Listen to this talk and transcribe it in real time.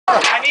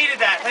I needed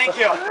that.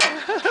 Thank you.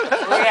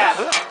 Where you at?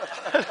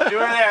 You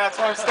were there. That's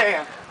where I'm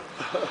staying.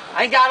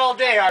 I ain't got all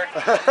day, Art.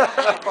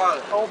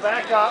 Oh,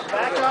 back up.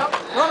 Back up.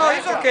 No,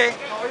 he's okay.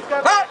 Oh, he's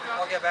got back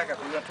up. I'll get back up.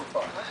 You went too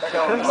far. Back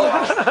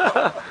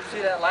up.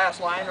 See that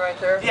last line right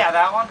there? Yeah,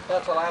 that one.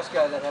 That's the last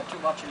guy that had too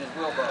much in his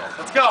wheelbarrow.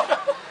 Let's go.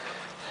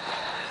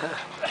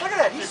 Look at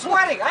that. He's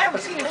sweating. I haven't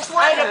seen him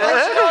sweat. I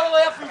pushed it all the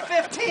way up from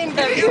 15.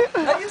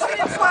 Have you seen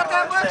him sweat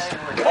that much?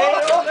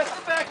 Oh, let's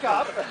back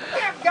up.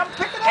 Here, you gotta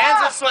pick it up.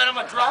 Hands are sweating. I'm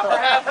going to drop her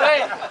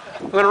halfway.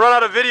 I'm going to run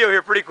out of video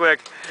here pretty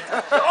quick.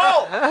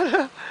 Oh!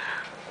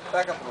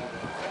 Back up a little bit.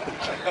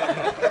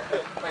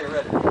 Are you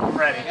ready? I'm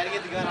ready. You gotta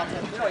get the gun out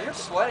there. You know, you're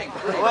sweating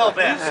pretty A little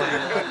bit.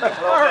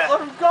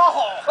 Let him go!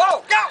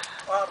 Oh, go!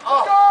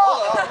 Oh!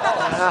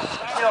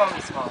 Killing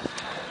me, small.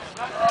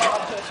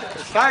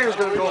 This tiger's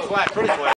going to go flat pretty quick.